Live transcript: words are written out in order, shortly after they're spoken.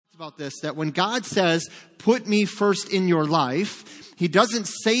about this, that when God says, put me first in your life, he doesn't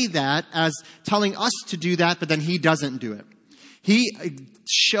say that as telling us to do that, but then he doesn't do it. He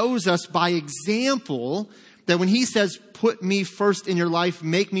shows us by example that when he says, put me first in your life,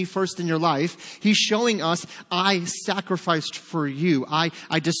 make me first in your life, he's showing us, I sacrificed for you. I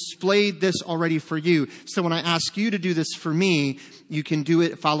displayed this already for you. So when I ask you to do this for me, you can do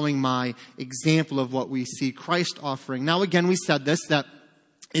it following my example of what we see Christ offering. Now, again, we said this, that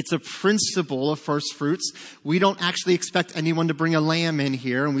it's a principle of first fruits. We don't actually expect anyone to bring a lamb in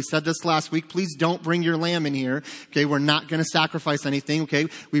here. And we said this last week. Please don't bring your lamb in here. Okay, we're not going to sacrifice anything. Okay,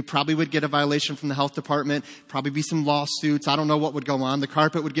 we probably would get a violation from the health department. Probably be some lawsuits. I don't know what would go on. The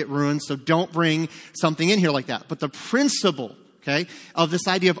carpet would get ruined. So don't bring something in here like that. But the principle, okay, of this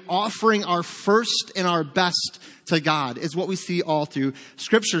idea of offering our first and our best to God is what we see all through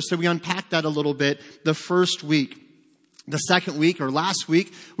Scripture. So we unpacked that a little bit the first week. The second week, or last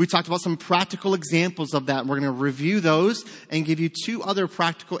week, we talked about some practical examples of that. We're going to review those and give you two other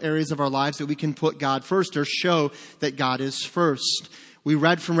practical areas of our lives that we can put God first or show that God is first. We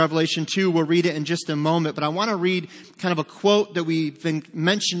read from Revelation 2. We'll read it in just a moment, but I want to read kind of a quote that we've been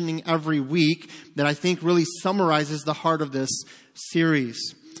mentioning every week that I think really summarizes the heart of this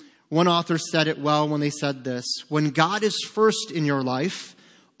series. One author said it well when they said this: when God is first in your life,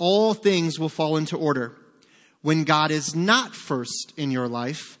 all things will fall into order. When God is not first in your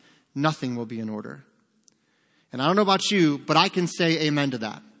life, nothing will be in order. And I don't know about you, but I can say amen to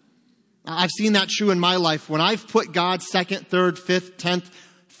that. I've seen that true in my life. When I've put God second, third, fifth, 10th,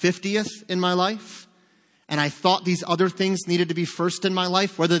 50th in my life, and I thought these other things needed to be first in my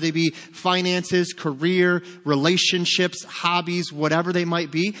life, whether they be finances, career, relationships, hobbies, whatever they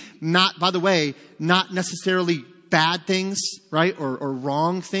might be, not necessarily bad things, right? Or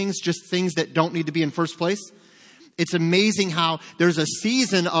wrong things, just things that don't need to be in first place. It's amazing how there's a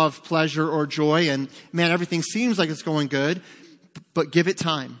season of pleasure or joy and, man, everything seems like it's going good, but give it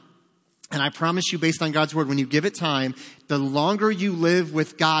time. And I promise you, based on God's word, when you give it time, the longer you live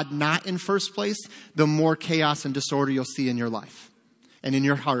with God not in first place, the more chaos and disorder you'll see in your life and in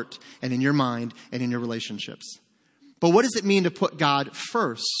your heart and in your mind and in your relationships. But what does it mean to put God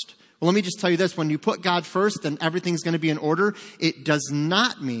first? Well, let me just tell you this. When you put God first, then everything's going to be in order. It does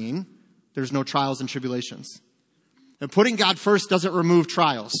not mean there's no trials and tribulations. And putting God first doesn't remove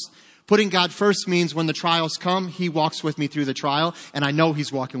trials. Putting God first means when the trials come, he walks with me through the trial, and I know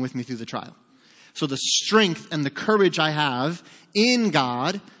he's walking with me through the trial. So the strength and the courage I have in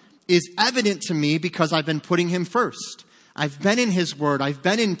God is evident to me because I've been putting him first. I've been in his word. I've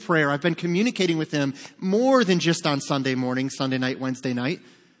been in prayer. I've been communicating with him more than just on Sunday morning, Sunday night, Wednesday night.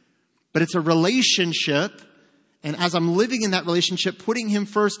 But it's a relationship. And as I'm living in that relationship, putting him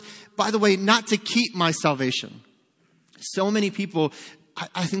first, by the way, not to keep my salvation. So many people,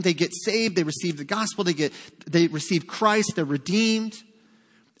 I think they get saved, they receive the gospel, they receive Christ, they're redeemed.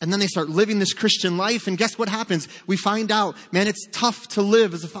 And then they start living this Christian life. And guess what happens? We find out, man, it's tough to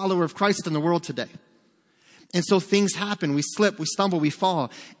live as a follower of Christ in the world today. And so things happen. We slip, we stumble, we fall.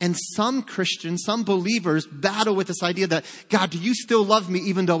 And some Christians, some believers battle with this idea that, God, do you still love me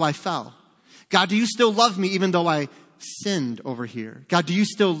even though I fell? God, do you still love me even though I sinned over here? God, do you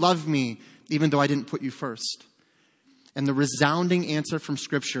still love me even though I didn't put you first? And the resounding answer from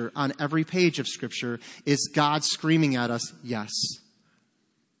Scripture on every page of Scripture is God screaming at us, yes.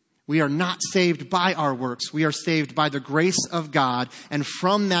 We are not saved by our works. We are saved by the grace of God. And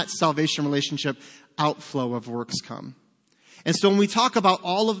from that salvation relationship, outflow of works come. And so when we talk about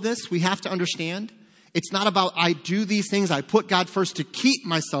all of this, we have to understand it's not about I do these things, I put God first to keep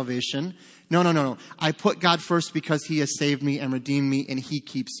my salvation. No. I put God first because he has saved me and redeemed me and he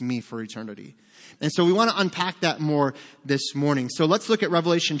keeps me for eternity. And so we want to unpack that more this morning. So let's look at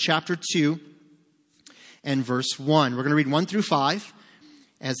Revelation chapter 2 and verse 1. We're going to read 1 through 5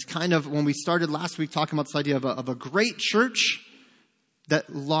 as kind of when we started last week talking about this idea of a great church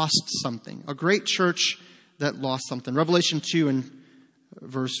that lost something. A great church that lost something. Revelation 2 and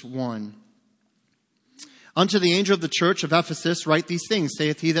verse 1. Unto the angel of the church of Ephesus write these things,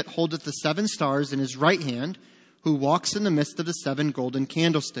 saith he that holdeth the 7 stars in his right hand, who walks in the midst of the 7 golden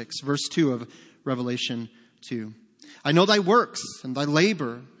candlesticks. Verse 2 of Revelation 2. I know thy works, and thy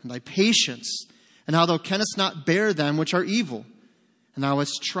labor, and thy patience, and how thou canst not bear them which are evil. And thou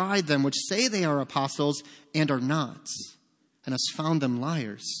hast tried them which say they are apostles, and are not, and hast found them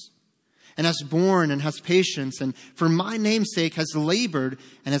liars. And hast borne, and hast patience, and for my name's sake has labored,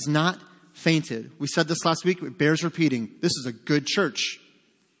 and has not fainted. We said this last week, it bears repeating. This is a good church.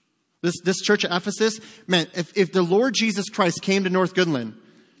 This church at Ephesus, man, if the Lord Jesus Christ came to North Goodland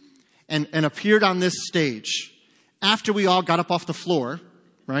and appeared on this stage, after we all got up off the floor,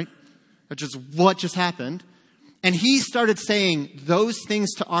 right? Which is what just happened. And he started saying those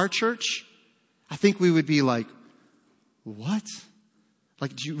things to our church, I think we would be like, what?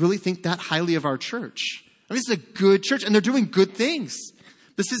 Like, do you really think that highly of our church? I mean, this is a good church, and they're doing good things.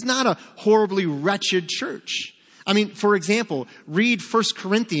 This is not a horribly wretched church. I mean, for example, read 1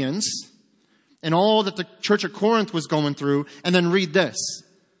 Corinthians and all that the church of Corinth was going through, and then read this.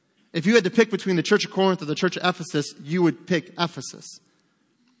 If you had to pick between the church of Corinth or the church of Ephesus, you would pick Ephesus.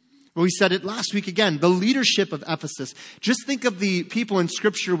 Well, we said it last week again, the leadership of Ephesus. Just think of the people in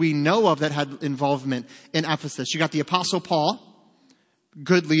Scripture we know of that had involvement in Ephesus. You got the Apostle Paul,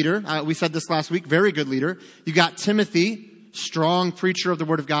 good leader. We said this last week, very good leader. You got Timothy, strong preacher of the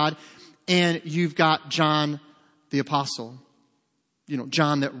Word of God. And you've got John the Apostle. You know,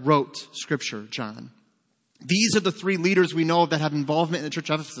 John that wrote Scripture, John. These are the three leaders we know of that have involvement in the church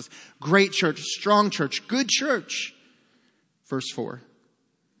of Ephesus. Great church, strong church, good church. Verse 4.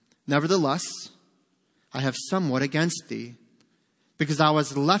 Nevertheless, I have somewhat against thee, because thou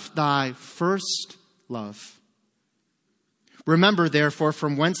hast left thy first love. Remember, therefore,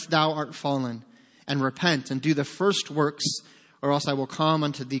 from whence thou art fallen, and repent, and do the first works, or else I will come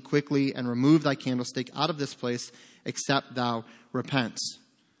unto thee quickly, and remove thy candlestick out of this place, except thou repent.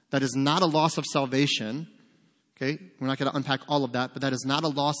 That is not a loss of salvation. Okay, we're not going to unpack all of that, but that is not a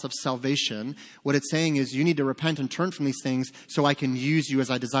loss of salvation. What it's saying is you need to repent and turn from these things so I can use you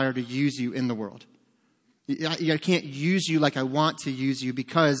as I desire to use you in the world. I can't use you like I want to use you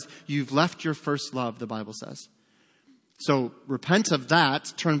because you've left your first love, the Bible says. So repent of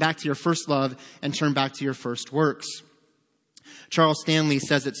that, turn back to your first love, and turn back to your first works. Charles Stanley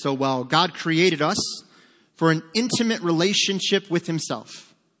says it so well. God created us for an intimate relationship with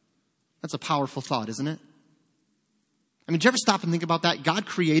himself. That's a powerful thought, isn't it? I mean, did you ever stop and think about that? God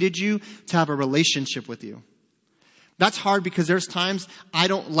created you to have a relationship with you. That's hard because there's times I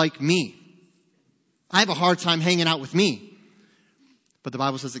don't like me. I have a hard time hanging out with me. But the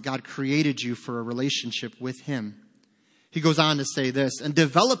Bible says that God created you for a relationship with him. He goes on to say this, and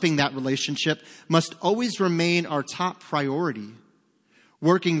developing that relationship must always remain our top priority.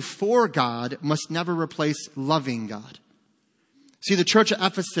 Working for God must never replace loving God. See, the church of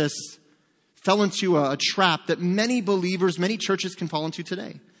Ephesus fell into a trap that many believers, many churches can fall into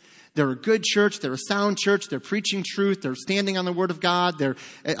today. They're a good church. They're a sound church. They're preaching truth. They're standing on the Word of God.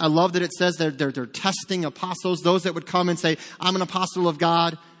 I love that it says they're testing apostles, those that would come and say, I'm an apostle of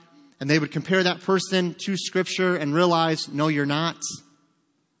God. And they would compare that person to Scripture and realize, no, you're not.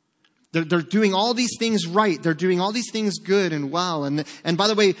 They're doing all these things right. They're doing all these things good and well. And by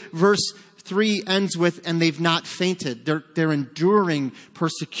the way, verse 3 ends with, and they've not fainted. They're enduring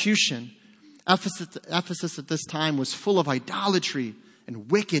persecution. Ephesus at this time was full of idolatry and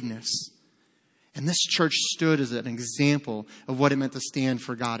wickedness. And this church stood as an example of what it meant to stand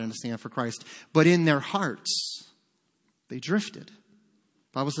for God and to stand for Christ. But in their hearts, they drifted.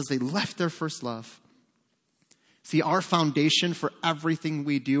 The Bible says they left their first love. See, our foundation for everything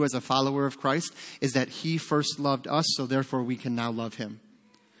we do as a follower of Christ is that he first loved us, so therefore we can now love him.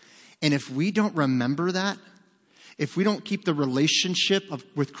 And if we don't remember that, if we don't keep the relationship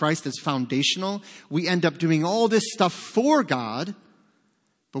with Christ as foundational, we end up doing all this stuff for God,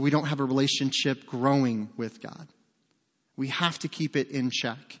 but we don't have a relationship growing with God. We have to keep it in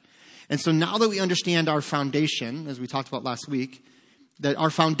check. And so now that we understand our foundation, as we talked about last week, that our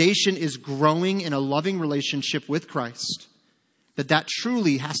foundation is growing in a loving relationship with Christ, that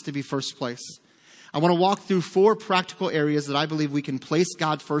truly has to be first place. I want to walk through 4 practical areas that I believe we can place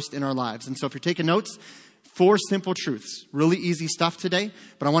God first in our lives. And so if you're taking notes, 4 simple truths. Really easy stuff today,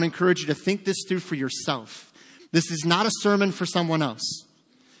 but I want to encourage you to think this through for yourself. This is not a sermon for someone else.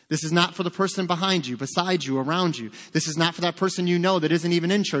 This is not for the person behind you, beside you, around you. This is not for that person you know that isn't even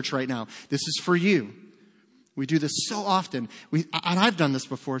in church right now. This is for you. We do this so often. And I've done this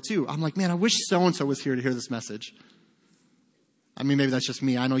before too. I'm like, man, I wish so-and-so was here to hear this message. I mean, maybe that's just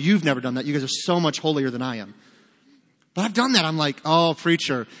me. I know you've never done that. You guys are so much holier than I am. But I've done that. I'm like, oh,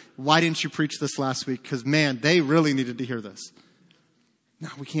 preacher, why didn't you preach this last week? Because, man, they really needed to hear this. No,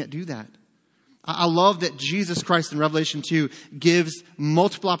 we can't do that. I love that Jesus Christ in Revelation 2 gives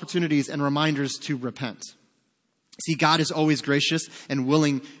multiple opportunities and reminders to repent. See, God is always gracious and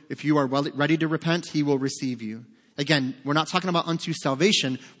willing. If you are ready to repent, he will receive you. Again, we're not talking about unto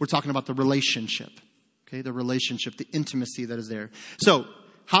salvation. We're talking about the relationship. Okay, the relationship, the intimacy that is there. So,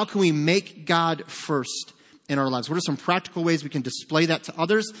 how can we make God first in our lives? What are some practical ways we can display that to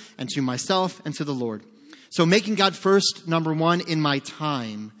others and to myself and to the Lord? So, making God first, number 1, in my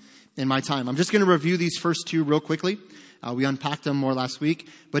time. In my time. I'm just going to review these first 2 real quickly. We unpacked them more last week,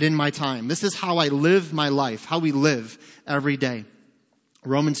 but in my time. This is how I live my life, how we live every day.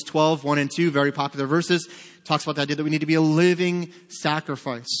 Romans 12, 1 and 2, very popular verses, talks about the idea that we need to be a living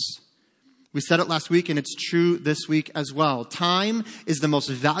sacrifice. We said it last week, and it's true this week as well. Time is the most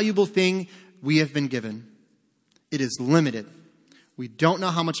valuable thing we have been given. It is limited. We don't know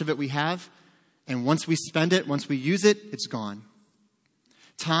how much of it we have, and once we spend it, once we use it, it's gone.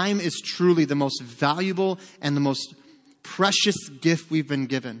 Time is truly the most valuable and the most precious gift we've been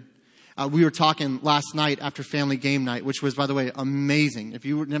given. We were talking last night after family game night, which was, by the way, amazing. If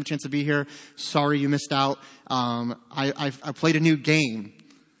you didn't have a chance to be here, sorry you missed out. I played a new game,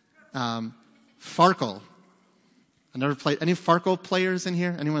 Farkle. I never played. Any Farkle players in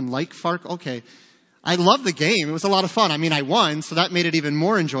here? Anyone like Farkle? Okay. I love the game. It was a lot of fun. I mean, I won, so that made it even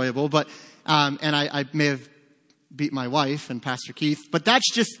more enjoyable. But and I may have beat my wife and Pastor Keith, but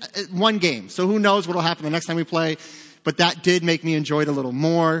that's just one game. So who knows what will happen the next time we play? But that did make me enjoy it a little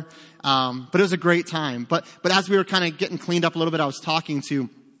more. But it was a great time. But as we were kind of getting cleaned up a little bit, I was talking to,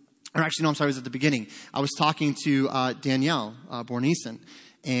 or actually, no, I'm sorry, it was at the beginning. I was talking to Danielle Borneson,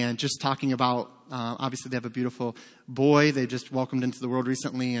 and just talking about, obviously they have a beautiful boy. They just welcomed into the world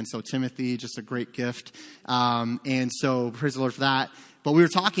recently. And so Timothy, just a great gift. And so praise the Lord for that. But we were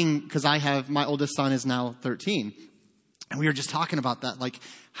talking, because my oldest son is now 13. And we were just talking about that, like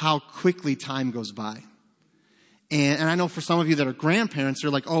how quickly time goes by. And I know for some of you that are grandparents,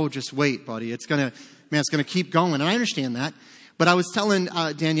 you're like, oh, just wait, buddy. It's going to keep going. And I understand that. But I was telling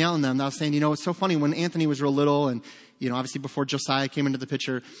Danielle and them, I was saying, it's so funny. When Anthony was real little and, obviously before Josiah came into the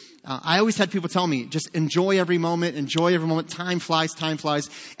picture, I always had people tell me, just enjoy every moment. Time flies.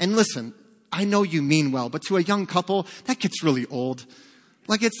 And listen, I know you mean well, but to a young couple, that gets really old.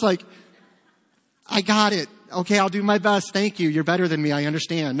 It's like, I got it. Okay, I'll do my best. Thank you. You're better than me. I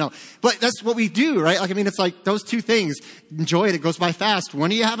understand. No, but that's what we do, right? It's like those two things. Enjoy it. It goes by fast. When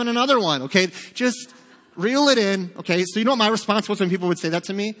are you having another one? Okay, just reel it in. Okay, so you know what my response was when people would say that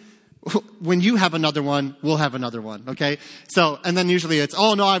to me? When you have another one, we'll have another one. Okay, so, and then usually it's,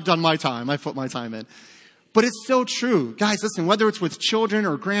 oh no, I've done my time. I put my time in. But it's so true. Guys, listen, whether it's with children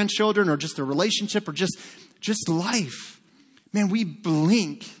or grandchildren or just a relationship or just life, man, we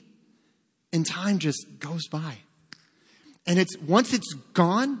blink and time just goes by. And once it's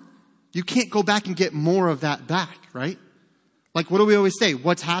gone, you can't go back and get more of that back, right? Like, what do we always say?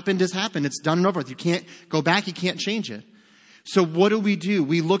 What's happened has happened. It's done and over with. You can't go back. You can't change it. So what do?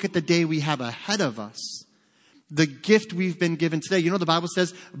 We look at the day we have ahead of us. The gift we've been given today. The Bible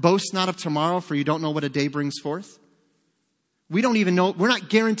says, boast not of tomorrow, for you don't know what a day brings forth. We don't even know. We're not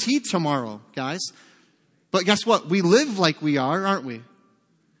guaranteed tomorrow, guys. But guess what? We live like we are, aren't we?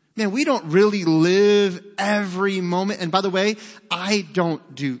 Man, we don't really live every moment. And by the way, I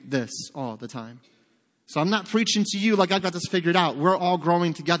don't do this all the time. So I'm not preaching to you like I've got this figured out. We're all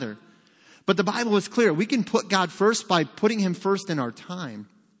growing together. But the Bible is clear. We can put God first by putting him first in our time.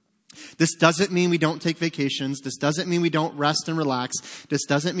 This doesn't mean we don't take vacations. This doesn't mean we don't rest and relax. This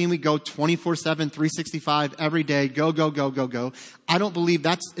doesn't mean we go 24/7, 365 every day. Go, go, go, go, go. I don't believe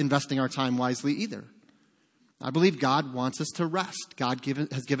that's investing our time wisely either. I believe God wants us to rest. God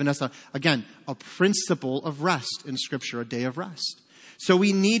has given us, a principle of rest in Scripture, a day of rest. So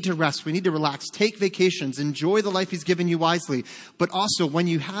we need to rest. We need to relax. Take vacations. Enjoy the life he's given you wisely. But also, when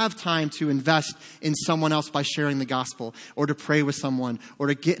you have time to invest in someone else by sharing the gospel, or to pray with someone, or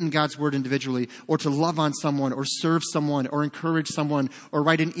to get in God's word individually, or to love on someone, or serve someone, or encourage someone, or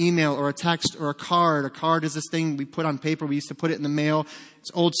write an email, or a text, or a card. A card is this thing we put on paper. We used to put it in the mail.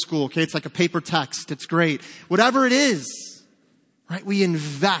 It's old school, okay? It's like a paper text. It's great. Whatever it is, right? We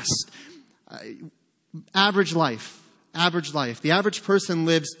invest. Average life. The average person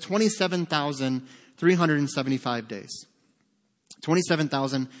lives 27,375 days.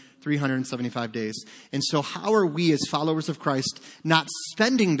 27,375 days. And so how are we as followers of Christ not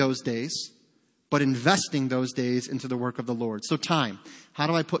spending those days, but investing those days into the work of the Lord? So time. How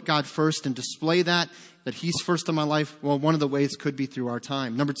do I put God first and display that he's first in my life? Well, one of the ways could be through our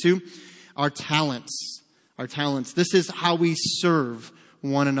time. Number 2, our talents. Our talents. This is how we serve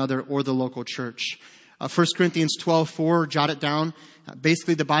one another or the local church. 1 Corinthians 12:4, jot it down.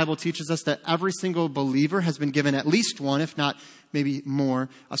 Basically, the Bible teaches us that every single believer has been given at least one, if not maybe more,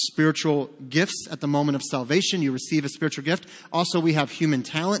 spiritual gifts at the moment of salvation. You receive a spiritual gift. Also, we have human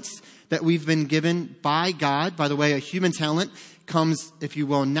talents that we've been given by God. By the way, a human talent comes, if you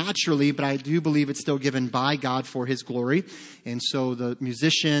will, naturally, but I do believe it's still given by God for his glory. And so the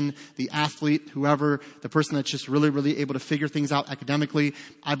musician, the athlete, whoever, the person that's just really, really able to figure things out academically,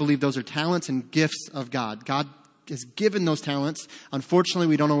 I believe those are talents and gifts of God. God has given those talents. Unfortunately,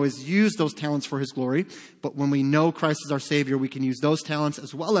 we don't always use those talents for his glory. But when we know Christ is our Savior, we can use those talents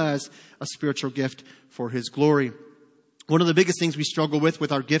as well as a spiritual gift for his glory. One of the biggest things we struggle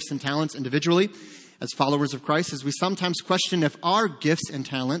with our gifts and talents individually as followers of Christ is we sometimes question if our gifts and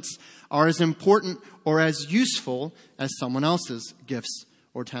talents are as important or as useful as someone else's gifts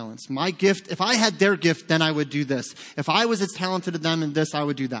or talents. My gift, if I had their gift, then I would do this. If I was as talented as them in this, I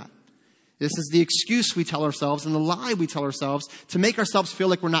would do that. This is the excuse we tell ourselves and the lie we tell ourselves to make ourselves feel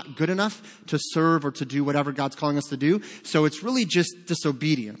like we're not good enough to serve or to do whatever God's calling us to do. So it's really just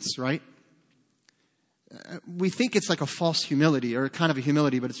disobedience, right? We think it's like a false humility, or kind of a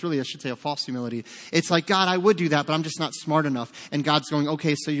humility, but it's really, I should say, a false humility. It's like, God, I would do that, but I'm just not smart enough. And God's going,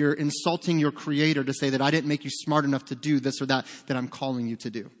 okay, so you're insulting your creator to say that I didn't make you smart enough to do this or that I'm calling you to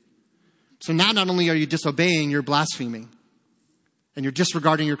do. So now not only are you disobeying, you're blaspheming. And you're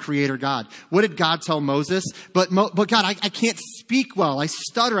disregarding your creator, God. What did God tell Moses? But God, I can't speak well. I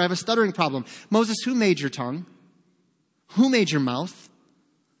stutter. I have a stuttering problem. Moses, who made your tongue? Who made your mouth?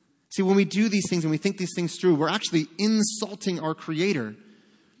 See, when we do these things and we think these things through, we're actually insulting our creator.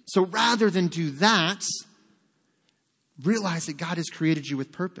 So rather than do that, realize that God has created you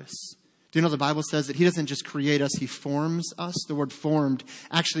with purpose. Do you know the Bible says that he doesn't just create us, he forms us? The word formed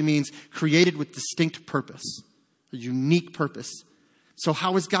actually means created with distinct purpose, a unique purpose. So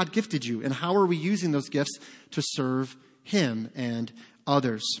how has God gifted you? And how are we using those gifts to serve him and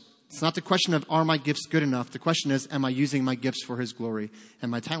others? It's not the question of, are my gifts good enough? The question is, am I using my gifts for his glory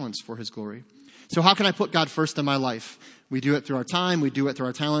and my talents for his glory? So how can I put God first in my life? We do it through our time. We do it through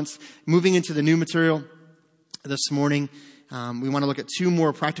our talents. Moving into the new material this morning, we want to look at two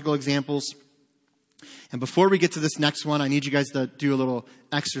more practical examples. And before we get to this next one, I need you guys to do a little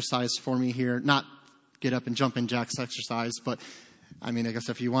exercise for me here. Not get up and jump in jacks exercise, but I mean, I guess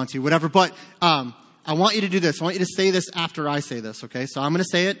if you want to, whatever. But I want you to do this. I want you to say this after I say this, okay? So I'm going to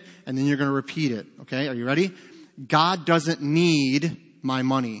say it, and then you're going to repeat it, okay? Are you ready? God doesn't need my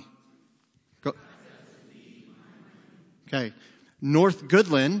money. Go. Okay. North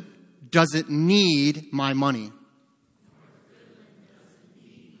Goodland doesn't need my money.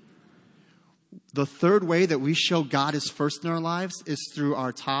 The third way that we show God is first in our lives is through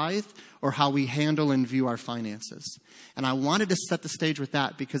our tithe or how we handle and view our finances. And I wanted to set the stage with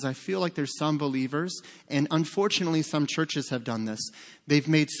that because I feel like there's some believers, and unfortunately some churches have done this. They've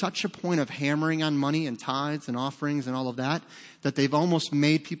made such a point of hammering on money and tithes and offerings and all of that, that they've almost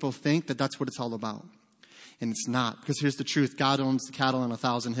made people think that that's what it's all about. And it's not, because here's the truth. God owns the cattle on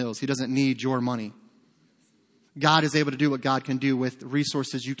 1,000 hills. He doesn't need your money. God is able to do what God can do with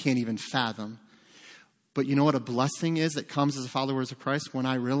resources you can't even fathom. But you know what a blessing is that comes as a follower of Christ when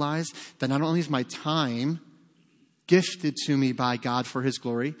I realize that not only is my time gifted to me by God for his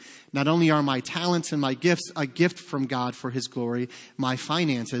glory, not only are my talents and my gifts a gift from God for his glory, my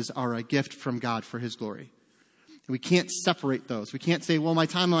finances are a gift from God for his glory. We can't separate those. We can't say, well, my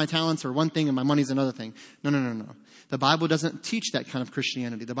time and my talents are one thing and my money's another thing. No. The Bible doesn't teach that kind of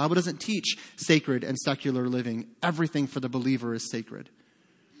Christianity. The Bible doesn't teach sacred and secular living. Everything for the believer is sacred.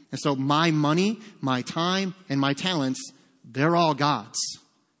 And so my money, my time, and my talents, they're all God's.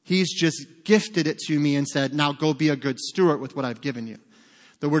 He's just gifted it to me and said, now go be a good steward with what I've given you.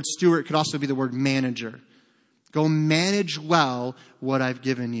 The word steward could also be the word manager. Go manage well what I've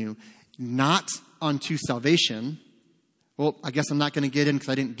given you. Not unto salvation. Well, I guess I'm not going to get in because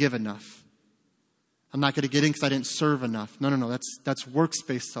I didn't give enough. I'm not going to get in because I didn't serve enough. No. That's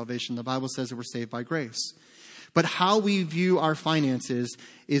works-based salvation. The Bible says that we're saved by grace. But how we view our finances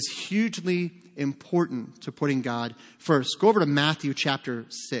is hugely important to putting God first. Go over to Matthew chapter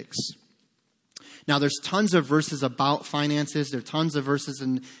 6. Now, there's tons of verses about finances. There are tons of verses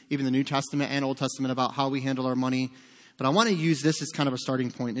in even the New Testament and Old Testament about how we handle our money. But I want to use this as kind of a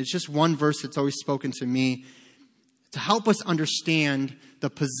starting point. It's just one verse that's always spoken to me to help us understand the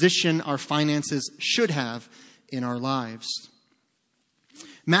position our finances should have in our lives.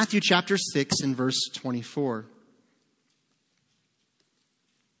 Matthew chapter 6 and verse 24.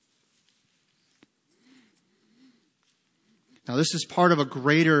 Now, this is part of a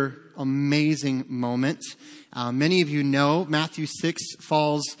greater, amazing moment. Many of you know Matthew 6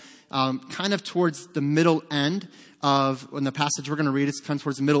 falls kind of towards the middle end of, when the passage we're going to read is kind of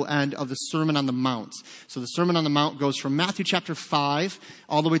towards the middle end of the Sermon on the Mount. So the Sermon on the Mount goes from Matthew chapter 5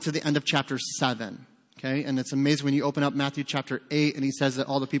 all the way to the end of chapter 7. Okay, and it's amazing when you open up Matthew chapter 8 and he says that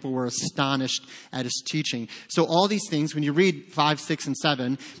all the people were astonished at his teaching. So all these things, when you read 5, 6, and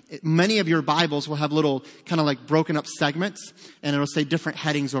 7, many of your Bibles will have little kind of like broken up segments, and it'll say different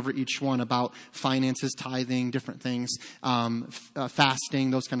headings over each one about finances, tithing, different things,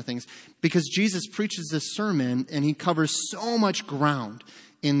 fasting, those kind of things. Because Jesus preaches this sermon and he covers so much ground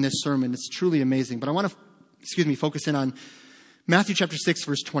in this sermon. It's truly amazing. But I want to, focus in on Matthew chapter 6,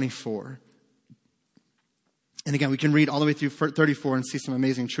 verse 24. And again, we can read all the way through 34 and see some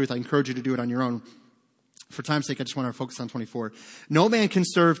amazing truth. I encourage you to do it on your own. For time's sake, I just want to focus on 24. No man can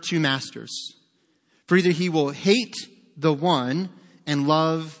serve two masters, for either he will hate the one and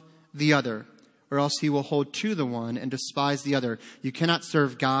love the other, or else he will hold to the one and despise the other. You cannot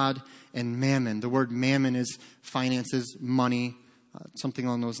serve God and mammon. The word mammon is finances, money, something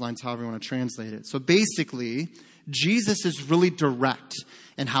along those lines, however you want to translate it. So basically, Jesus is really direct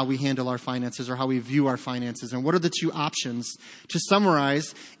in how we handle our finances or how we view our finances. And what are the two options? To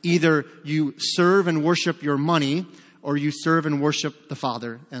summarize, either you serve and worship your money, or you serve and worship the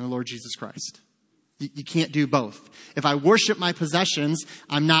Father and the Lord Jesus Christ. You can't do both. If I worship my possessions,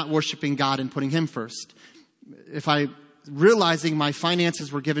 I'm not worshiping God and putting Him first. If I realizing my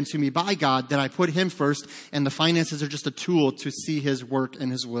finances were given to me by God, that I put Him first, and the finances are just a tool to see His work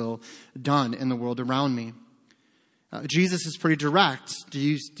and His will done in the world around me. Jesus is pretty direct. Do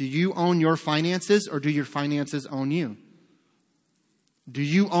you own your finances, or do your finances own you? Do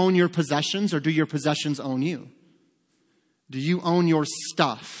you own your possessions, or do your possessions own you? Do you own your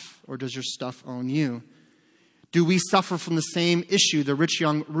stuff, or does your stuff own you? Do we suffer from the same issue the rich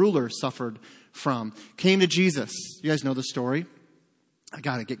young ruler suffered from? Came to Jesus. You guys know the story. I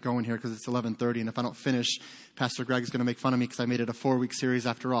got to get going here because it's 11:30, and if I don't finish, Pastor Greg is going to make fun of me because I made it a 4-week series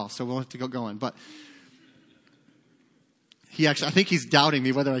after all. So we'll have to go going. But I think he's doubting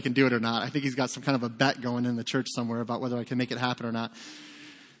me whether I can do it or not. I think he's got some kind of a bet going in the church somewhere about whether I can make it happen or not.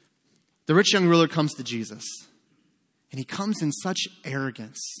 The rich young ruler comes to Jesus, and he comes in such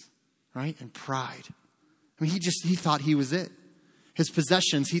arrogance, right, and pride. I mean, he thought he was it. His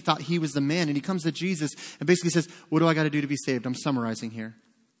possessions, he thought he was the man. And he comes to Jesus and basically says, what do I got to do to be saved? I'm summarizing here.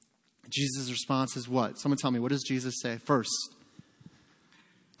 Jesus' response is what? Someone tell me, what does Jesus say first?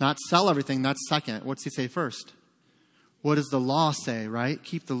 Not sell everything, that's second. What's he say first? What does the law say, right?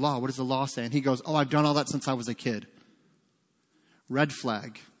 Keep the law. What does the law say? And he goes, I've done all that since I was a kid. Red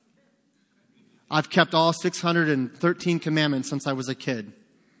flag. I've kept all 613 commandments since I was a kid.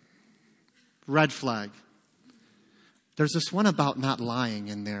 Red flag. There's this one about not lying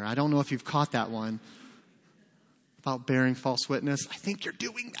in there. I don't know if you've caught that one. About bearing false witness. I think you're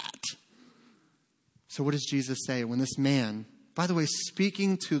doing that. So what does Jesus say? When this man, by the way,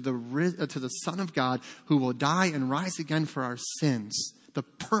 speaking to the Son of God who will die and rise again for our sins, the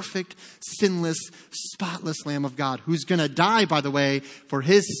perfect, sinless, spotless Lamb of God, who's going to die, by the way, for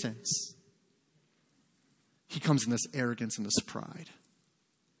his sins. He comes in this arrogance and this pride.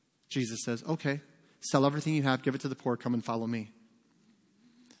 Jesus says, okay, sell everything you have, give it to the poor, come and follow me.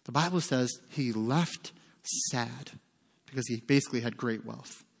 The Bible says he left sad because he basically had great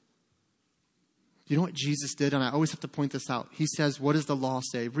wealth. You know what Jesus did? And I always have to point this out. He says, what does the law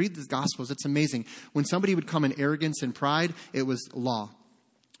say? Read the Gospels. It's amazing. When somebody would come in arrogance and pride, it was law.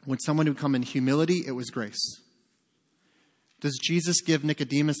 When someone would come in humility, it was grace. Does Jesus give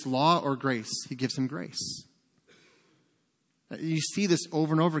Nicodemus law or grace? He gives him grace. You see this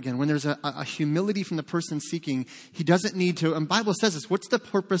over and over again. When there's a humility from the person seeking, he doesn't need to, and the Bible says this, what's the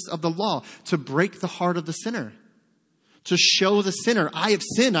purpose of the law? To break the heart of the sinner. To show the sinner, I have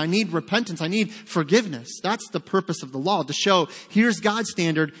sinned, I need repentance, I need forgiveness. That's the purpose of the law, to show, here's God's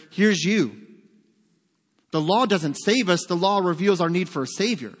standard, here's you. The law doesn't save us, the law reveals our need for a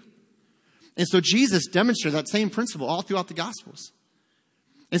Savior. And so Jesus demonstrated that same principle all throughout the Gospels.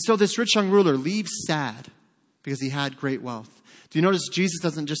 And so this rich young ruler leaves sad because he had great wealth. Do you notice Jesus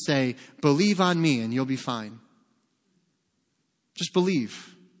doesn't just say, believe on me and you'll be fine. Just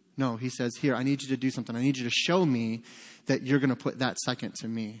believe. No, he says, here, I need you to do something. I need you to show me that you're going to put that second to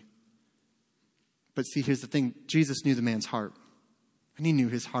me. But see, here's the thing. Jesus knew the man's heart. And he knew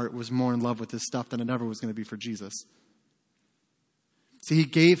his heart was more in love with this stuff than it ever was going to be for Jesus. See, he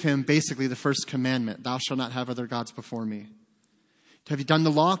gave him basically the first commandment. Thou shalt not have other gods before me. Have you done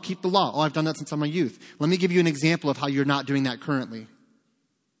the law? Keep the law. Oh, I've done that since I'm my youth. Let me give you an example of how you're not doing that currently.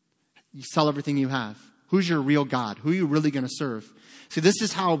 You sell everything you have. Who's your real God? Who are you really going to serve? See, this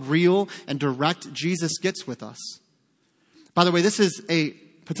is how real and direct Jesus gets with us. By the way, this is a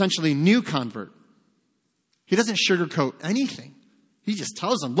potentially new convert. He doesn't sugarcoat anything. He just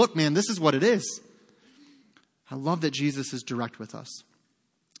tells them, look, man, this is what it is. I love that Jesus is direct with us.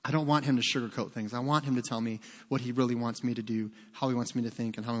 I don't want him to sugarcoat things. I want him to tell me what he really wants me to do, how he wants me to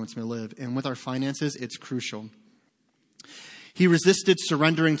think, and how he wants me to live. And with our finances, it's crucial. He resisted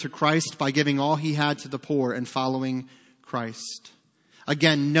surrendering to Christ by giving all he had to the poor and following Christ.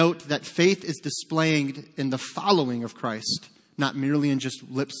 Again, note that faith is displayed in the following of Christ, not merely in just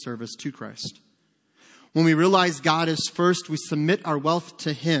lip service to Christ. When we realize God is first, we submit our wealth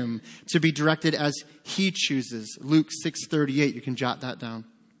to him to be directed as he chooses. Luke 6:38, you can jot that down.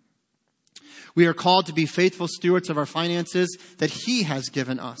 We are called to be faithful stewards of our finances that he has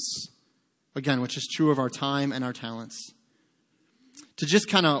given us. Again, which is true of our time and our talents. To just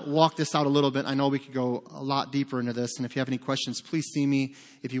kind of walk this out a little bit, I know we could go a lot deeper into this, and if you have any questions, please see me.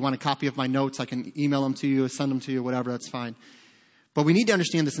 If you want a copy of my notes, I can email them to you, send them to you, whatever, that's fine. But we need to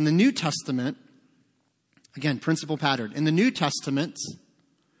understand this. In the New Testament, again, principle pattern. In the New Testament,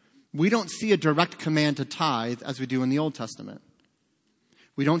 we don't see a direct command to tithe as we do in the Old Testament.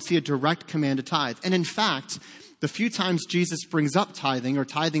 We don't see a direct command to tithe. And in fact, the few times Jesus brings up tithing or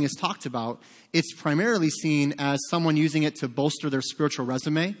tithing is talked about, it's primarily seen as someone using it to bolster their spiritual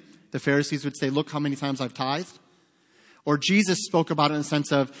resume. The Pharisees would say, look how many times I've tithed. Or Jesus spoke about it in the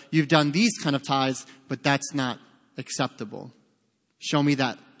sense of, you've done these kind of tithes, but that's not acceptable. Show me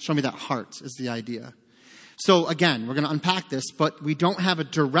that heart is the idea. So again, we're going to unpack this, but we don't have a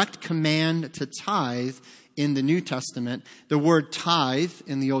direct command to tithe in the New Testament. The word tithe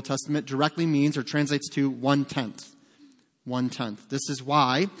in the Old Testament directly means or translates to 1/10. 1/10. This is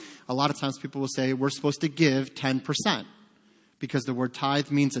why a lot of times people will say we're supposed to give 10%, because the word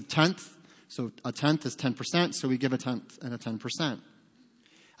tithe means a tenth. So a tenth is 10%, so we give a tenth and a 10%.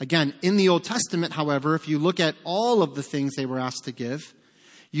 Again, in the Old Testament, however, if you look at all of the things they were asked to give,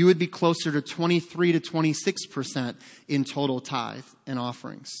 you would be closer to 23 to 26% in total tithe and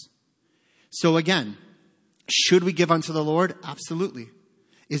offerings. So again, should we give unto the Lord? Absolutely.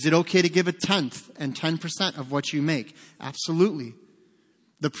 Is it okay to give a tenth and 10% of what you make? Absolutely.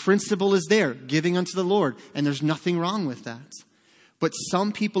 The principle is there, giving unto the Lord, and there's nothing wrong with that. But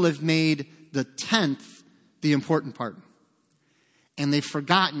some people have made the tenth the important part. And they've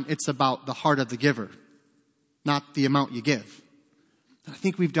forgotten it's about the heart of the giver, not the amount you give. I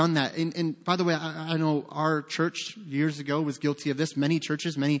think we've done that. And by the way, I know our church years ago was guilty of this. Many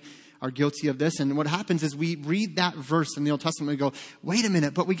churches, many are guilty of this. And what happens is we read that verse in the Old Testament and we go, wait a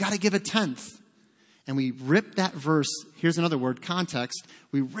minute, but we got to give a tenth. And we rip that verse, here's another word, context.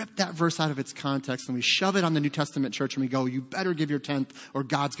 We rip that verse out of its context and we shove it on the New Testament church and we go, you better give your tenth or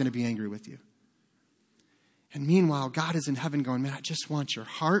God's going to be angry with you. And meanwhile, God is in heaven going, man, I just want your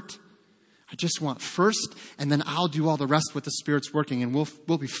heart. I just want first, and then I'll do all the rest with the Spirit's working, and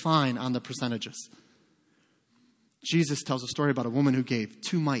we'll be fine on the percentages. Jesus tells a story about a woman who gave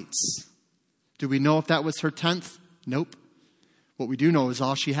 2 mites. Do we know if that was her tenth? Nope. What we do know is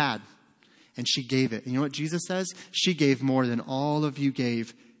all she had, and she gave it. And you know what Jesus says? She gave more than all of you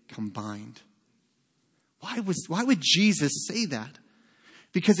gave combined. Why would Jesus say that?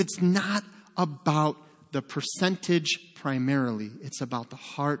 Because it's not about the percentage primarily. It's about the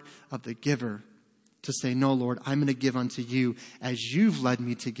heart of the giver to say, no, Lord, I'm going to give unto you as you've led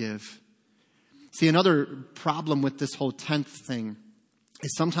me to give. See, another problem with this whole tenth thing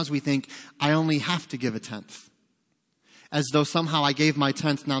is sometimes we think I only have to give a tenth. As though somehow I gave my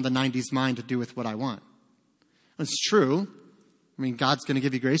tenth, now the 90's mine to do with what I want. It's true. I mean, God's going to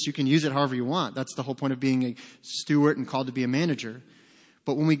give you grace. You can use it however you want. That's the whole point of being a steward and called to be a manager.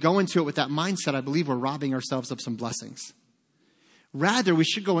 But when we go into it with that mindset, I believe we're robbing ourselves of some blessings. Rather, we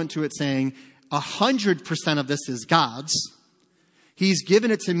should go into it saying 100% of this is God's. He's given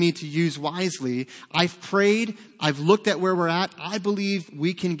it to me to use wisely. I've prayed. I've looked at where we're at. I believe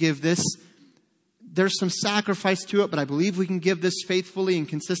we can give this. There's some sacrifice to it, but I believe we can give this faithfully and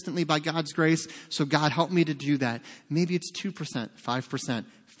consistently by God's grace. So God, help me to do that. Maybe it's 2%, 5%,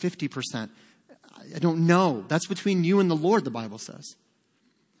 50%. I don't know. That's between you and the Lord, the Bible says.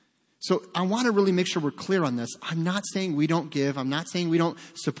 So I want to really make sure we're clear on this. I'm not saying we don't give. I'm not saying we don't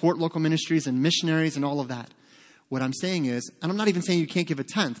support local ministries and missionaries and all of that. What I'm saying is, and I'm not even saying you can't give a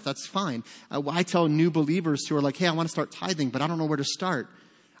tenth. That's fine. I tell new believers who are like, hey, I want to start tithing, but I don't know where to start.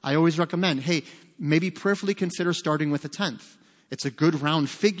 I always recommend, hey, maybe prayerfully consider starting with a tenth. It's a good round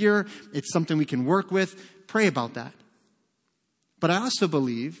figure. It's something we can work with. Pray about that. But I also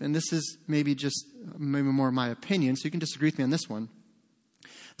believe, and this is maybe more my opinion, so you can disagree with me on this one.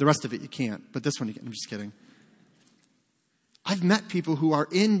 The rest of it you can't, but this one you can. I'm just kidding. I've met people who are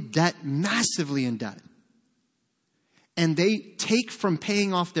in debt, massively in debt. And they take from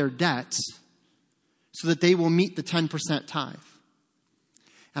paying off their debts so that they will meet the 10% tithe.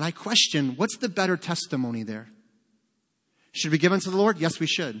 And I question, what's the better testimony there? Should we give unto the Lord? Yes, we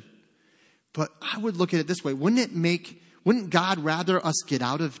should. But I would look at it this way. Wouldn't God rather us get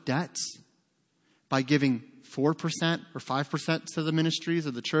out of debt by giving 4% or 5% to the ministries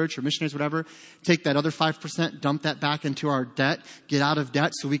of the church or missionaries, whatever? Take that other 5%, dump that back into our debt, get out of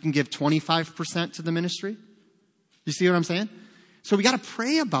debt so we can give 25% to the ministry? You see what I'm saying? So we got to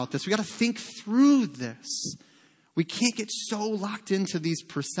pray about this. We got to think through this. We can't get so locked into these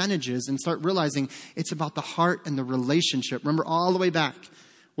percentages and start realizing it's about the heart and the relationship. Remember all the way back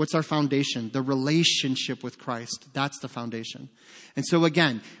What's our foundation? The relationship with Christ. That's the foundation. And so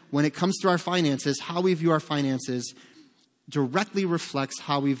again, when it comes to our finances, how we view our finances directly reflects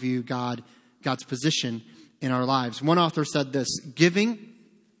how we view God's position in our lives. One author said this: giving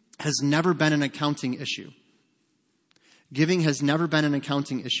has never been an accounting issue. Giving has never been an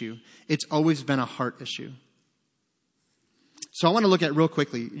accounting issue. It's always been a heart issue. So I want to look at real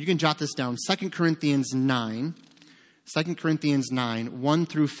quickly. You can jot this down. 2 Corinthians 9. 2 Corinthians 9, 1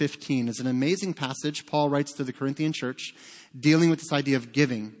 through 15 is an amazing passage Paul writes to the Corinthian church dealing with this idea of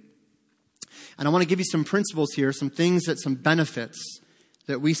giving. And I want to give you some principles here, some benefits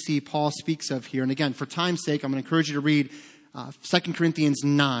that we see Paul speaks of here. And again, for time's sake, I'm going to encourage you to read 2 Corinthians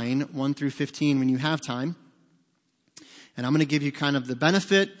 9, 1 through 15 when you have time. And I'm going to give you kind of the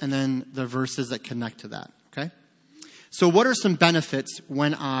benefit and then the verses that connect to that, okay? So what are some benefits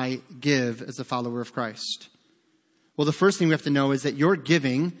when I give as a follower of Christ? Well, the first thing we have to know is that your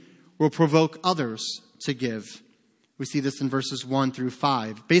giving will provoke others to give. We see this in verses 1 through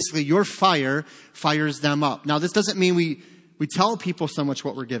 5. Basically, your fire fires them up. Now, this doesn't mean we tell people so much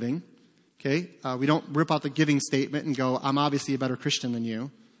what we're giving, okay? We don't rip out the giving statement and go, I'm obviously a better Christian than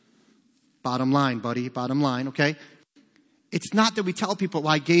you. Bottom line, buddy, bottom line, okay? It's not that we tell people,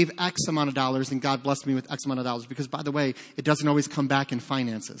 well, I gave X amount of dollars and God blessed me with X amount of dollars. Because, by the way, it doesn't always come back in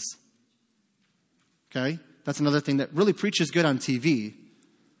finances. Okay? That's another thing that really preaches good on TV.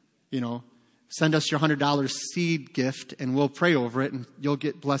 You know, send us your $100 seed gift and we'll pray over it and you'll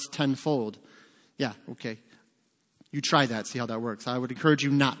get blessed tenfold. Yeah, okay. You try that, see how that works. I would encourage you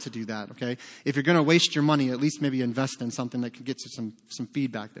not to do that, okay? If you're going to waste your money, at least maybe invest in something that can get you some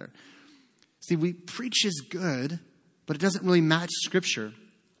feedback there. See, we preach is good, but it doesn't really match Scripture.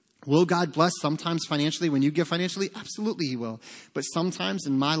 Will God bless sometimes financially when you give financially? Absolutely He will. But sometimes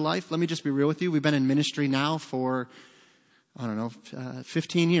in my life, let me just be real with you, we've been in ministry now for,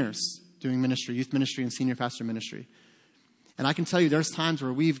 15 years doing ministry, youth ministry and senior pastor ministry. And I can tell you there's times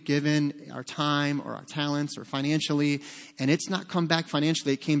where we've given our time or our talents or financially, and it's not come back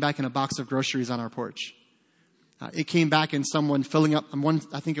financially. It came back in a box of groceries on our porch. It came back in someone filling up,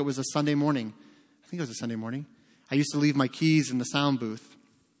 I think it was a Sunday morning. I used to leave my keys in the sound booth.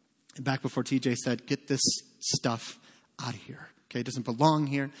 Back before TJ said, get this stuff out of here. Okay, it doesn't belong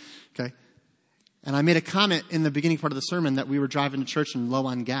here. Okay. And I made a comment in the beginning part of the sermon that we were driving to church and low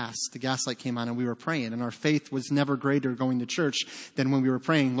on gas. The gas light came on and we were praying. And our faith was never greater going to church than when we were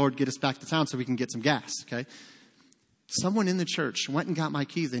praying, Lord, get us back to town so we can get some gas. Okay. Someone in the church went and got my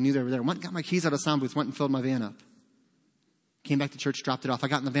keys. They knew they were there. Went and got my keys out of the sound booth, went and filled my van up. Came back to church, dropped it off. I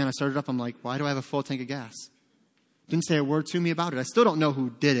got in the van, I started up. I'm like, why do I have a full tank of gas? Didn't say a word to me about it. I still don't know who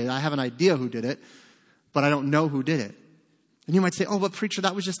did it. I have an idea who did it, but I don't know who did it. And you might say, oh, but preacher,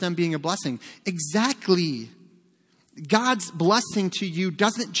 that was just them being a blessing. Exactly. God's blessing to you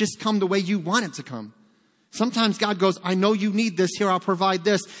doesn't just come the way you want it to come. Sometimes God goes, I know you need this. Here, I'll provide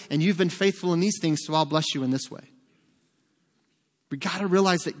this. And you've been faithful in these things, so I'll bless you in this way. We got to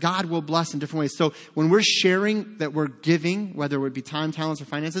realize that God will bless in different ways. So when we're sharing that we're giving, whether it would be time, talents, or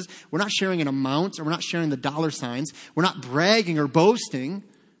finances, we're not sharing an amount or we're not sharing the dollar signs. We're not bragging or boasting.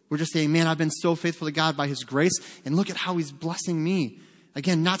 We're just saying, man, I've been so faithful to God by His grace. And look at how He's blessing me.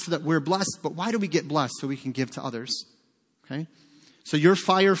 Again, not so that we're blessed, but why do we get blessed? So we can give to others. Okay? So your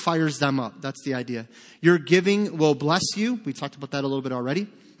fire fires them up. That's the idea. Your giving will bless you. We talked about that a little bit already.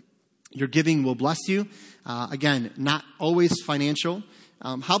 Your giving will bless you. Again, not always financial.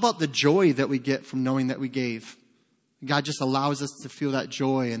 How about the joy that we get from knowing that we gave? God just allows us to feel that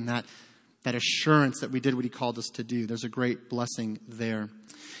joy and that assurance that we did what He called us to do. There's a great blessing there.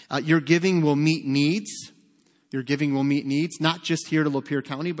 Your giving will meet needs. Your giving will meet needs, not just here to Lapeer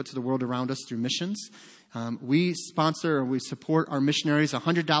County, but to the world around us through missions. We sponsor or we support our missionaries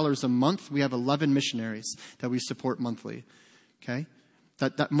 $100 a month. We have 11 missionaries that we support monthly. Okay?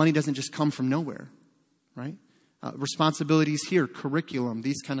 That money doesn't just come from nowhere, right? Responsibilities here, curriculum,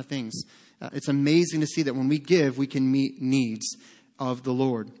 these kind of things. It's amazing to see that when we give, we can meet needs of the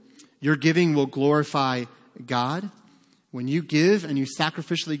Lord. Your giving will glorify God. When you give and you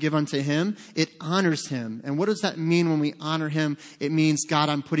sacrificially give unto Him, it honors Him. And what does that mean when we honor Him? It means, God,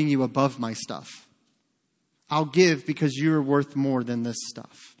 I'm putting you above my stuff. I'll give because you're worth more than this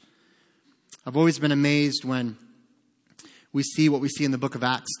stuff. I've always been amazed when we see what we see in the book of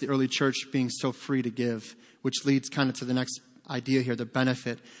Acts, the early church being so free to give, which leads kind of to the next idea here, the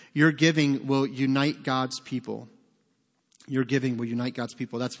benefit. Your giving will unite God's people. Your giving will unite God's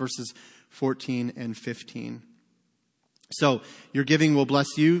people. That's verses 14 and 15. So your giving will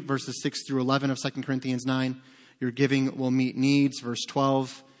bless you, verses 6 through 11 of 2 Corinthians 9. Your giving will meet needs, verse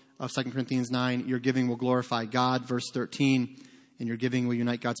 12 of 2 Corinthians 9. Your giving will glorify God, verse 13. and your giving will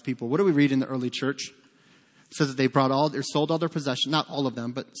unite God's people. What do we read in the early church? It says that they sold all their possessions, not all of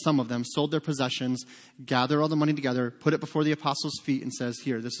them, but some of them, sold their possessions, gathered all the money together, put it before the apostles' feet, and says,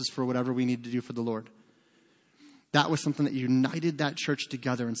 here, this is for whatever we need to do for the Lord. That was something that united that church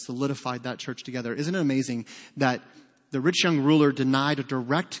together and solidified that church together. Isn't it amazing that the rich young ruler denied a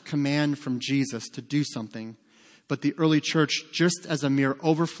direct command from Jesus to do something, but the early church, just as a mere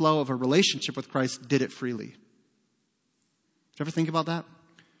overflow of a relationship with Christ, did it freely? Did you ever think about that?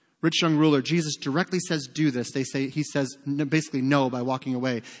 Rich young ruler, Jesus directly says, do this. He says basically no by walking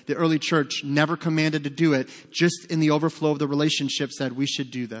away. The early church never commanded to do it. Just in the overflow of the relationship said, we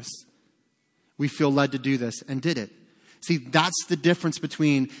should do this. We feel led to do this, and did it. See, that's the difference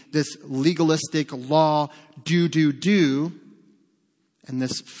between this legalistic law, do, and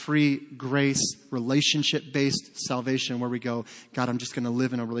this free grace, relationship-based salvation where we go, God, I'm just going to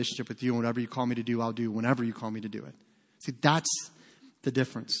live in a relationship with you, and whatever you call me to do, I'll do whenever you call me to do it. See, that's the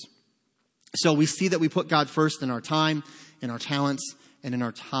difference. So we see that we put God first in our time, in our talents, and in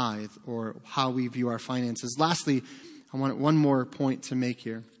our tithe, or how we view our finances. Lastly, I want one more point to make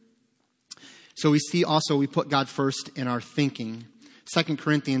here. So we see also we put God first in our thinking. 2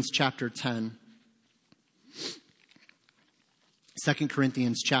 Corinthians chapter 10. 2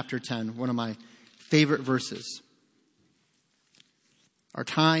 Corinthians chapter 10, one of my favorite verses. Our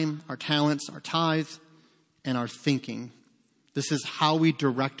time, our talents, our tithe, and our thinking. This is how we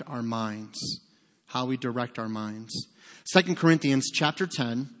direct our minds. How we direct our minds. 2 Corinthians chapter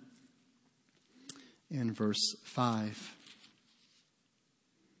 10 and verse 5.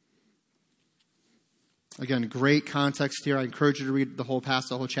 Again, great context here. I encourage you to read the whole passage,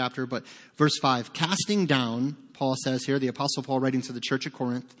 the whole chapter. But verse 5, casting down, Paul says here, the Apostle Paul writing to the church at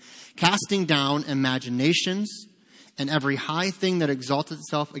Corinth, casting down imaginations and every high thing that exalted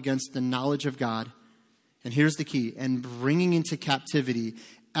itself against the knowledge of God. And here's the key, and bringing into captivity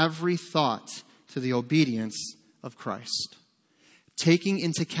every thought to the obedience of Christ. Taking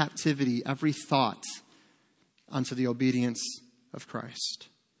into captivity every thought unto the obedience of Christ.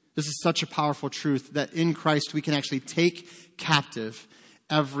 This is such a powerful truth that in Christ we can actually take captive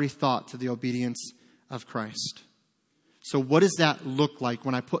every thought to the obedience of Christ. So what does that look like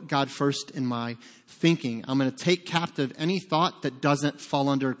when I put God first in my thinking? I'm going to take captive any thought that doesn't fall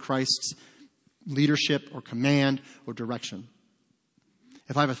under Christ's leadership or command or direction.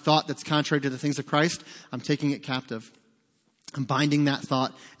 If I have a thought that's contrary to the things of Christ, I'm taking it captive. I'm binding that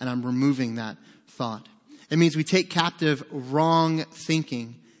thought and I'm removing that thought. It means we take captive wrong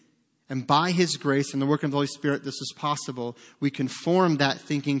thinking. And by His grace and the work of the Holy Spirit, this is possible. We conform that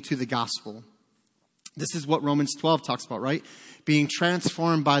thinking to the gospel. This is what Romans 12 talks about, right? Being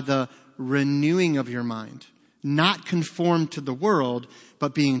transformed by the renewing of your mind. Not conformed to the world,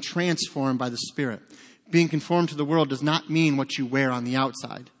 but being transformed by the Spirit. Being conformed to the world does not mean what you wear on the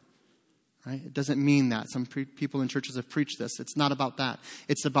outside. Right? It doesn't mean that. Some people in churches have preached this. It's not about that.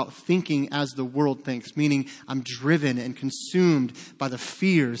 It's about thinking as the world thinks, meaning I'm driven and consumed by the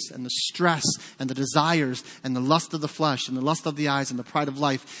fears and the stress and the desires and the lust of the flesh and the lust of the eyes and the pride of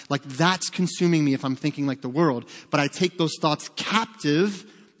life. Like that's consuming me if I'm thinking like the world. But I take those thoughts captive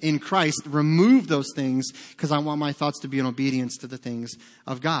in Christ, remove those things because I want my thoughts to be in obedience to the things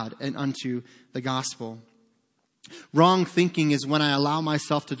of God and unto the gospel. Wrong thinking is when I allow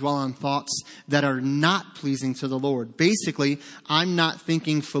myself to dwell on thoughts that are not pleasing to the Lord. Basically, I'm not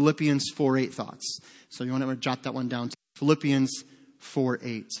thinking Philippians 4:8 thoughts. So you want to jot that one down. Philippians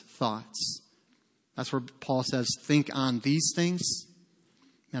 4:8 thoughts. That's where Paul says, think on these things.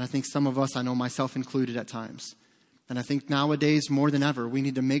 And I think some of us, I know myself included at times. And I think nowadays, more than ever, we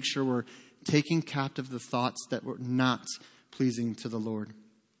need to make sure we're taking captive the thoughts that were not pleasing to the Lord.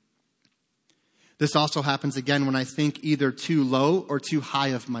 This also happens again when I think either too low or too high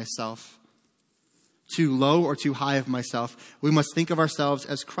of myself. Too low or too high of myself. We must think of ourselves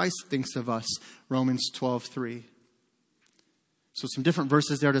as Christ thinks of us. Romans 12:3. So some different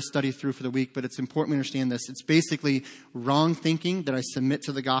verses there to study through for the week, but it's important we understand this. It's basically wrong thinking that I submit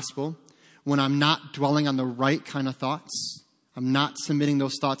to the gospel when I'm not dwelling on the right kind of thoughts. I'm not submitting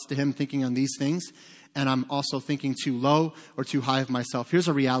those thoughts to Him, thinking on these things. And I'm also thinking too low or too high of myself. Here's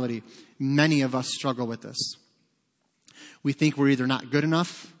a reality. Many of us struggle with this. We think we're either not good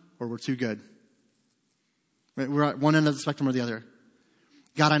enough or we're too good. We're at one end of the spectrum or the other.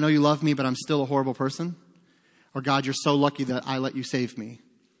 God, I know you love me, but I'm still a horrible person. Or God, you're so lucky that I let you save me.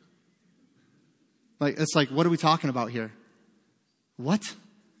 It's like, what are we talking about here? What?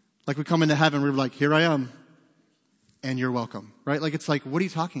 Like we come into heaven, we're like, here I am. And you're welcome. Right? Like it's like, what are you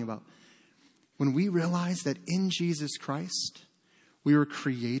talking about? When we realize that in Jesus Christ, we were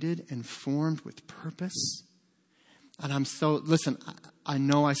created and formed with purpose. And listen, I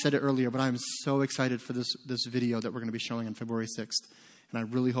know I said it earlier, but I'm so excited for this video that we're going to be showing on February 6th. And I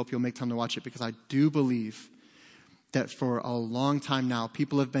really hope you'll make time to watch it, because I do believe that for a long time now,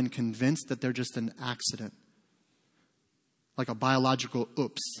 people have been convinced that they're just an accident. Like a biological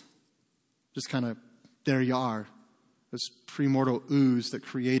oops. Just kind of, there you are. This premortal ooze that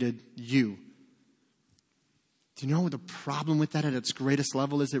created you. Do you know the problem with that at its greatest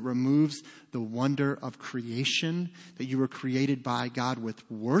level is it removes the wonder of creation, that you were created by God with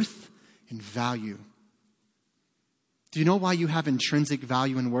worth and value. Do you know why you have intrinsic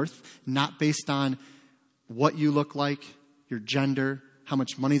value and worth? Not based on what you look like, your gender, how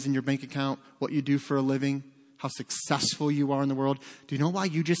much money's in your bank account, what you do for a living, how successful you are in the world. Do you know why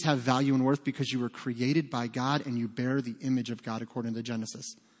you just have value and worth? Because you were created by God and you bear the image of God according to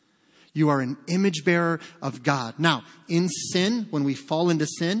Genesis. You are an image bearer of God. Now, in sin, when we fall into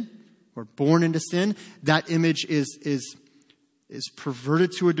sin, or born into sin, that image is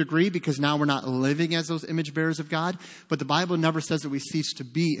perverted to a degree, because now we're not living as those image bearers of God. But the Bible never says that we cease to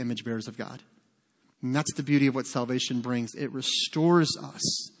be image bearers of God. And that's the beauty of what salvation brings. It restores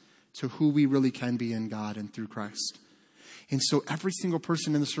us to who we really can be in God and through Christ. And so every single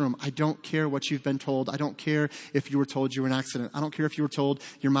person in this room, I don't care what you've been told. I don't care if you were told you were an accident. I don't care if you were told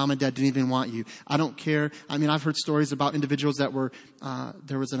your mom and dad didn't even want you. I don't care. I mean, I've heard stories about individuals that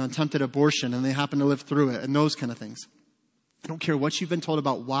there was an attempted abortion and they happened to live through it and those kind of things. I don't care what you've been told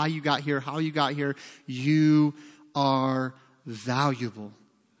about why you got here, how you got here. You are valuable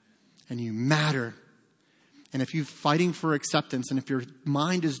and you matter. And if you're fighting for acceptance, and if your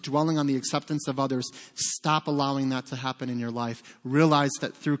mind is dwelling on the acceptance of others, stop allowing that to happen in your life. Realize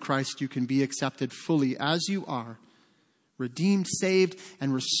that through Christ you can be accepted fully as you are, redeemed, saved,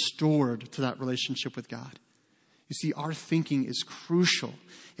 and restored to that relationship with God. You see, our thinking is crucial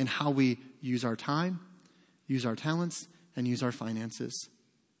in how we use our time, use our talents, and use our finances.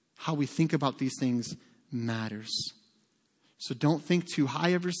 How we think about these things matters. So don't think too high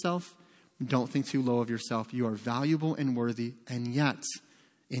of yourself. Don't think too low of yourself. You are valuable and worthy, and yet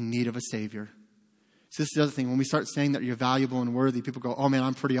in need of a Savior. So this is the other thing. When we start saying that you're valuable and worthy, people go, "Oh man,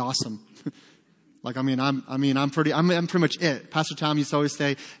 I'm pretty awesome." I'm pretty much it. Pastor Tom used to always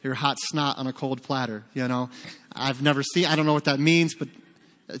say, "You're hot snot on a cold platter." You know, I don't know what that means, but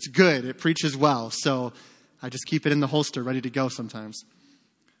it's good. It preaches well. So I just keep it in the holster, ready to go sometimes.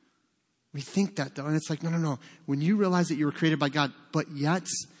 We think that though, and it's like, no. When you realize that you were created by God, but yet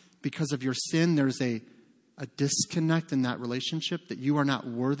because of your sin, there's a disconnect in that relationship, that you are not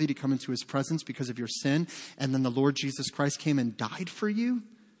worthy to come into his presence because of your sin. And then the Lord Jesus Christ came and died for you.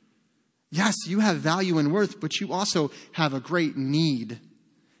 Yes, you have value and worth, but you also have a great need.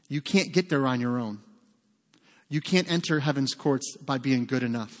 You can't get there on your own. You can't enter heaven's courts by being good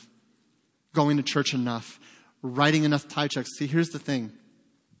enough, going to church enough, writing enough tithe checks. See, here's the thing.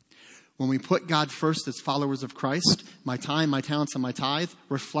 When we put God first as followers of Christ, my time, my talents, and my tithe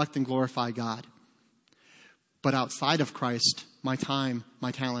reflect and glorify God. But outside of Christ, my time,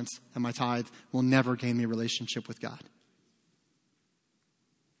 my talents, and my tithe will never gain me a relationship with God.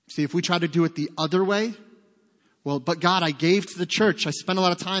 See, if we try to do it the other way, well, but God, I gave to the church. I spent a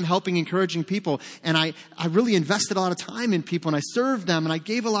lot of time helping, encouraging people. And I really invested a lot of time in people, and I served them, and I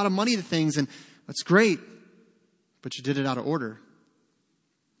gave a lot of money to things. And that's great. But you did it out of order.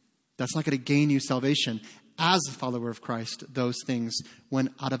 That's not going to gain you salvation. As a follower of Christ, those things,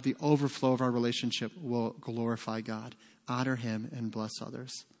 when out of the overflow of our relationship, will glorify God, honor him, and bless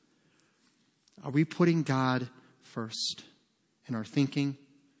others. Are we putting God first in our thinking,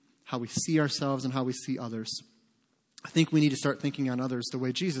 how we see ourselves and how we see others? I think we need to start thinking on others the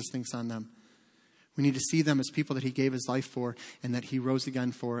way Jesus thinks on them. We need to see them as people that he gave his life for and that he rose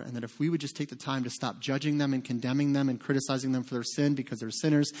again for. And that if we would just take the time to stop judging them and condemning them and criticizing them for their sin because they're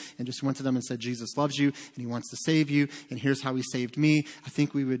sinners, and just went to them and said, Jesus loves you and he wants to save you, and here's how he saved me, I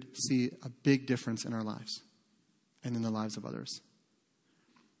think we would see a big difference in our lives and in the lives of others.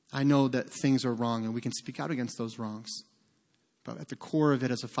 I know that things are wrong and we can speak out against those wrongs. But at the core of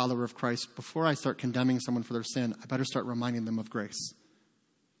it, as a follower of Christ, before I start condemning someone for their sin, I better start reminding them of grace.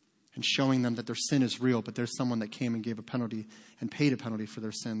 And showing them that their sin is real, but there's someone that came and gave a penalty and paid a penalty for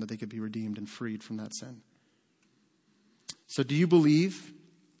their sin, that they could be redeemed and freed from that sin. So do you believe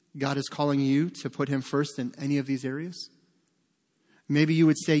God is calling you to put him first in any of these areas? Maybe you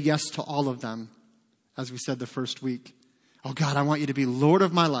would say yes to all of them, as we said the first week. Oh God, I want you to be Lord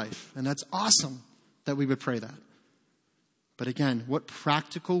of my life. And that's awesome that we would pray that. But again, what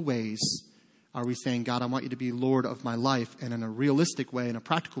practical ways are we saying, God, I want you to be Lord of my life, and in a realistic way, in a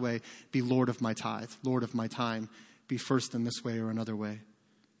practical way, be Lord of my tithe, Lord of my time, be first in this way or another way?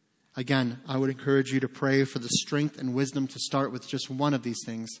 Again, I would encourage you to pray for the strength and wisdom to start with just one of these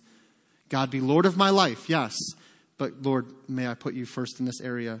things. God, be Lord of my life, yes, but Lord, may I put you first in this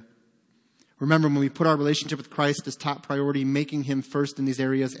area. Remember, when we put our relationship with Christ as top priority, making him first in these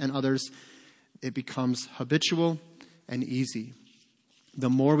areas and others, it becomes habitual and easy. The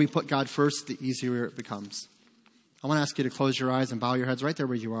more we put God first, the easier it becomes. I want to ask you to close your eyes and bow your heads right there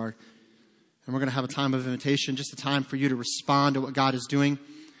where you are. And we're going to have a time of invitation, just a time for you to respond to what God is doing.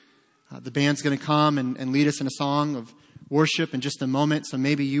 The band's going to come and lead us in a song of worship in just a moment. So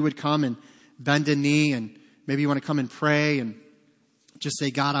maybe you would come and bend a knee, and maybe you want to come and pray and just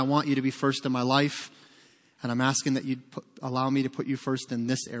say, God, I want you to be first in my life. And I'm asking that you'd allow me to put you first in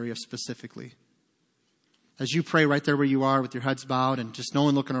this area specifically. As you pray right there where you are with your heads bowed and just no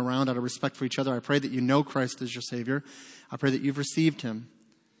one looking around out of respect for each other, I pray that you know Christ as your Savior. I pray that you've received him.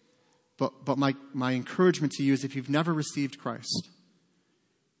 But my encouragement to you is if you've never received Christ,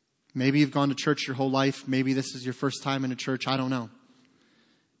 maybe you've gone to church your whole life. Maybe this is your first time in a church. I don't know.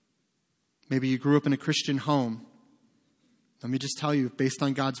 Maybe you grew up in a Christian home. Let me just tell you, based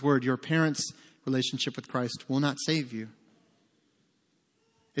on God's word, your parents' relationship with Christ will not save you.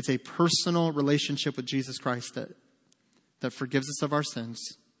 It's a personal relationship with Jesus Christ that forgives us of our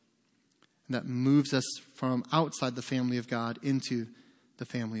sins and that moves us from outside the family of God into the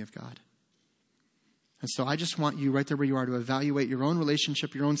family of God. And so I just want you right there where you are to evaluate your own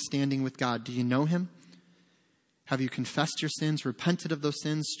relationship, your own standing with God. Do you know him? Have you confessed your sins, repented of those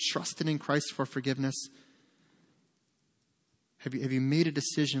sins, trusted in Christ for forgiveness? Have you made a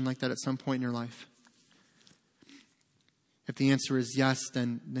decision like that at some point in your life? If the answer is yes,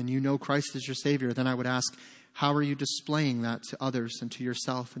 then you know Christ is your Savior. Then I would ask, how are you displaying that to others and to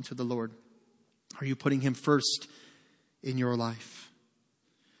yourself and to the Lord? Are you putting him first in your life?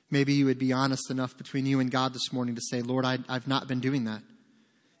 Maybe you would be honest enough between you and God this morning to say, Lord, I've not been doing that.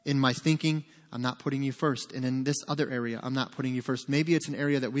 In my thinking, I'm not putting you first. And in this other area, I'm not putting you first. Maybe it's an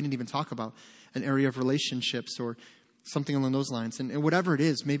area that we didn't even talk about, an area of relationships or something along those lines. And whatever it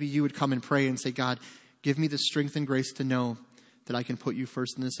is, maybe you would come and pray and say, God, give me the strength and grace to know that I can put you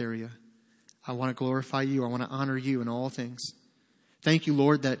first in this area. I want to glorify you. I want to honor you in all things. Thank you,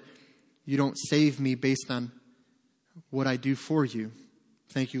 Lord, that you don't save me based on what I do for you.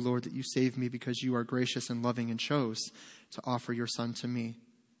 Thank you, Lord, that you saved me because you are gracious and loving and chose to offer your Son to me.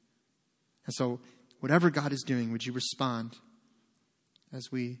 And so whatever God is doing, would you respond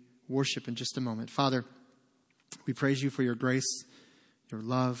as we worship in just a moment? Father, we praise you for your grace, your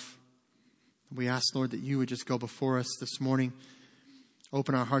love. We ask, Lord, that you would just go before us this morning.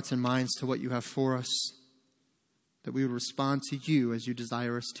 Open our hearts and minds to what you have for us, that we would respond to you as you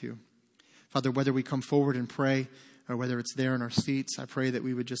desire us to. Father, whether we come forward and pray or whether it's there in our seats, I pray that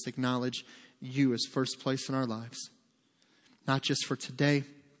we would just acknowledge you as first place in our lives. Not just for today,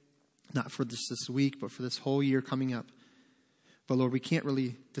 not for this week, but for this whole year coming up. But Lord, we can't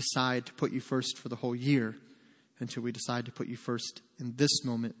really decide to put you first for the whole year until we decide to put you first in this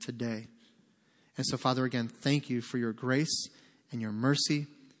moment today. And so, Father, again, thank you for your grace and your mercy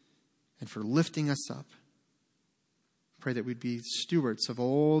and for lifting us up. Pray that we'd be stewards of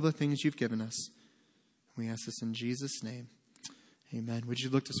all the things you've given us. We ask this in Jesus' name. Amen. Would you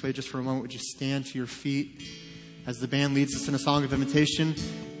look this way just for a moment? Would you stand to your feet as the band leads us in a song of invitation?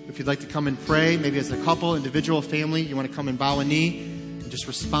 If you'd like to come and pray, maybe as a couple, individual, family, you want to come and bow a knee and just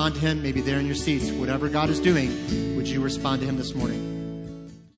respond to him, maybe there in your seats. Whatever God is doing, would you respond to him this morning?